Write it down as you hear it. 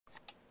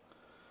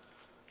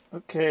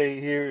Okay,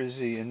 here is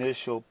the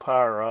initial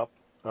power up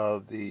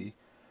of the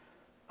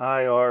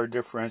IR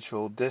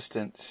differential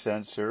distance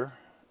sensor,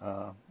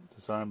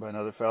 designed by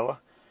another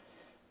fella.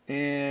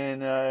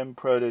 And I'm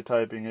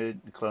prototyping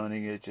it,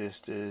 cloning it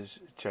just as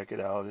check it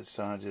out. It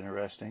sounds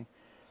interesting.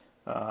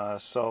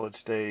 Solid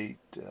state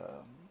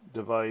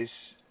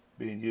device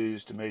being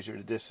used to measure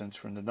the distance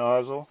from the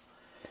nozzle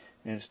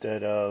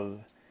instead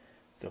of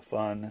the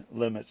fun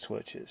limit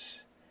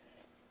switches.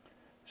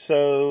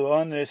 So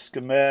on this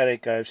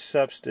schematic, I've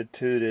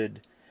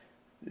substituted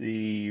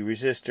the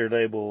resistor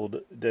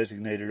labeled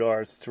designated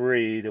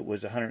R3 that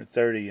was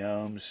 130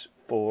 ohms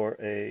for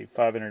a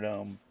 500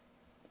 ohm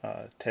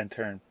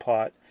 10-turn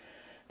pot,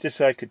 just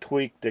so I could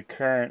tweak the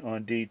current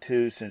on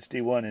D2, since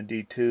D1 and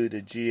D2,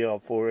 the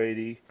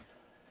GL480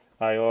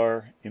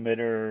 IR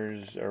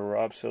emitters are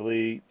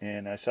obsolete,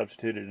 and I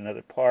substituted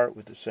another part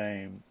with the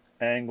same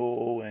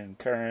angle and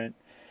current,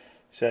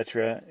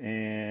 etc.,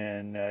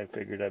 and I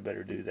figured I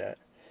better do that.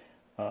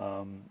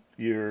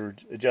 You're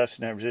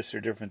adjusting that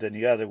resistor different than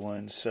the other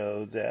one,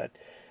 so that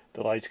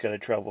the light's got to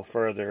travel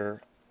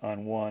further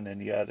on one than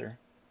the other.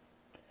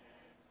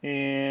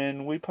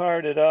 And we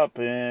powered it up,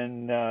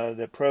 and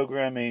the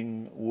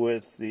programming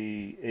with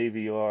the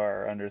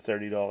AVR under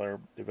 $30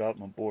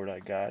 development board I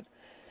got,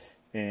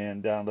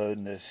 and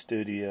downloading the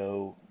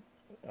Studio,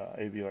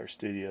 AVR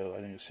Studio,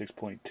 I think it's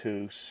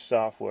 6.2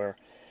 software.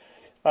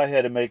 I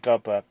had to make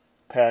up a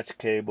patch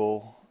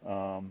cable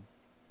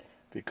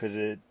because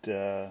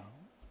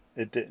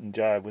it didn't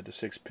jive with the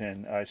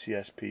 6-pin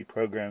ICSP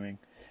programming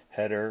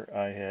header.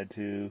 I had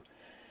to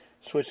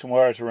switch some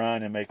wires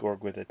around and make it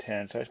work with a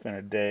 10. So I spent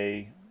a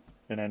day,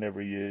 and I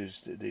never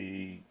used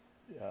the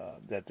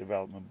that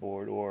development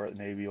board or an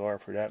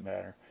AVR for that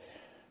matter.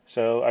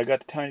 So I got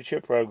the tiny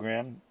chip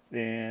program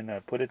and I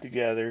put it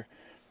together.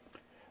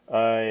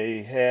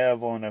 I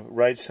have on the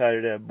right side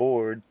of that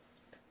board,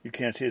 you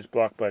can't see it's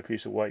blocked by a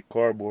piece of white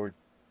cardboard,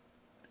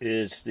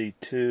 is the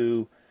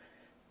two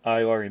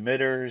IR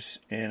emitters,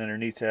 and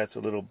underneath that's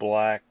a little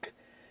black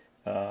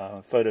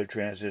photo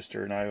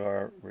transistor and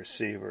IR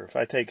receiver. If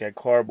I take that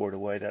cardboard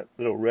away, that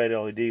little red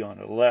LED on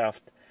the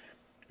left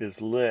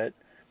is lit,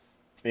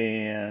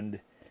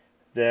 and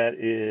that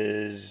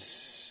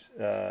is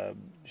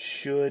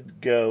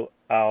should go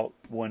out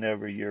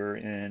whenever you're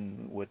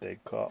in what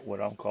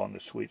I'm calling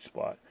the sweet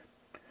spot.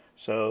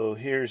 So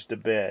here's the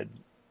bed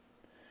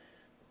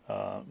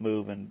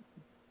moving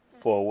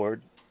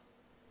forward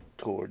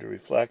toward the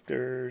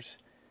reflectors,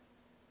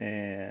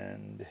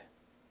 and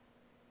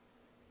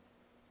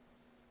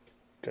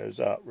goes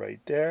out right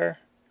there,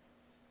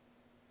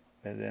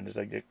 and then as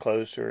I get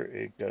closer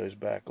it goes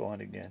back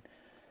on again.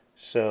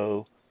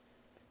 So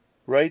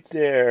right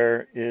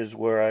there is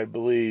where I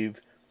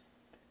believe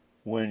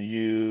when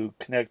you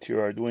connect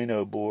your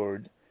Arduino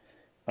board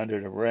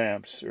under the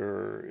ramps,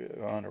 or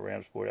on the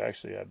ramps board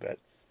actually, I bet,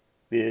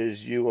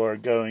 is you are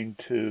going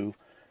to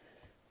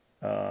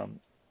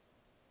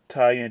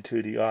tie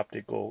into the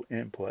optical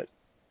input.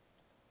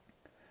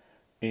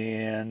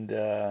 And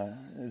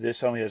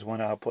this only has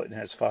one output and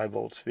has 5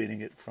 volts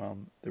feeding it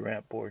from the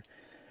ramp board.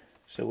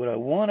 So what I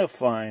want to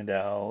find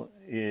out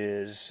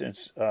is,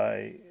 since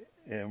I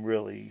am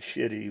really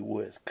shitty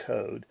with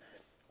code,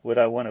 what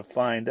I want to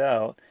find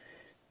out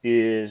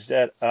is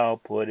that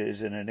output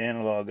is it an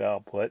analog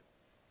output,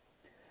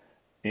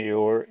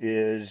 or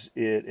is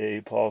it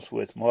a pulse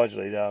width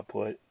modulated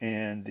output,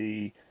 and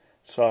the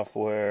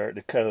software,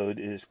 the code,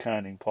 is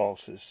counting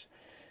pulses.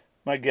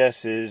 My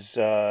guess is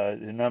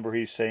the number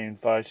he's saying,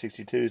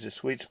 562, is a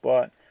sweet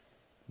spot.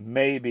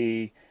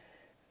 Maybe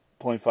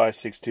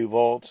 0.562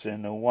 volts,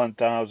 and the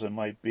 1000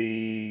 might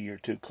be you're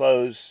too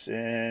close,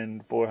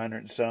 and 400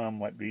 and some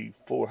might be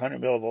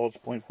 400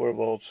 millivolts, 0.4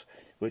 volts,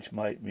 which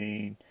might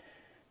mean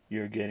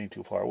you're getting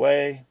too far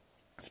away.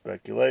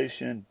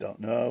 Speculation, don't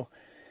know.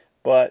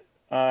 But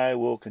I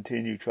will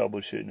continue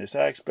troubleshooting this.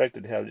 I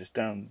expected to have this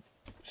done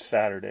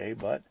Saturday,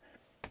 but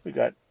we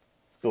got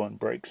going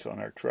brakes on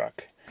our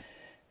truck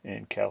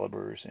and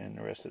calibers and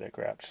the rest of that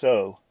crap.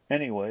 So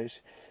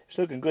anyways, it's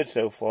looking good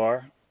so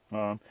far.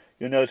 You'll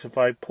notice if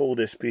I pull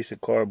this piece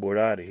of cardboard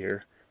out of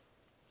here,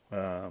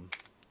 I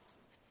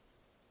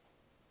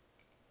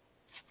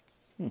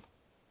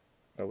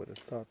would have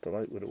thought the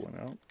light would have went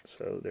out.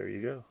 So there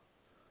you go.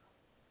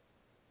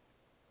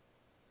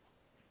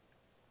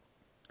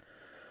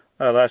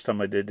 Last time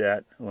I did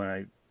that,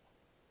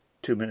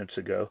 2 minutes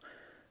ago,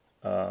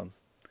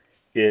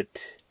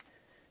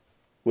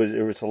 there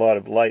was a lot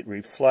of light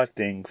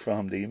reflecting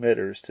from the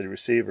emitters to the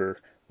receiver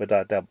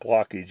without that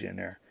blockage in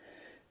there.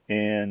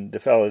 And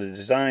the fellow that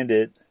designed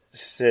it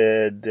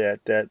said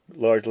that that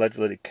large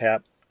electrolytic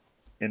cap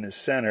in the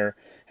center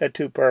had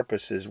two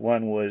purposes.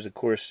 One was, of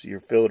course,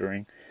 your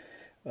filtering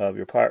of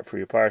your power, for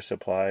your power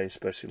supply,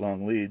 especially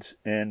long leads.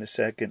 And the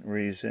second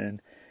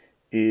reason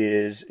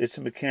is it's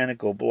a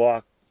mechanical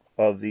block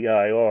of the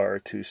IR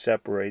to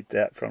separate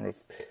that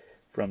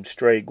from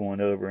stray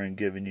going over and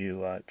giving you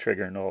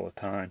triggering all the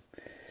time,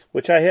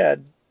 which I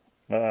had.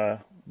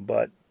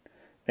 But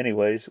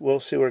anyways, we'll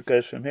see where it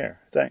goes from here.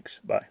 Thanks.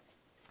 Bye.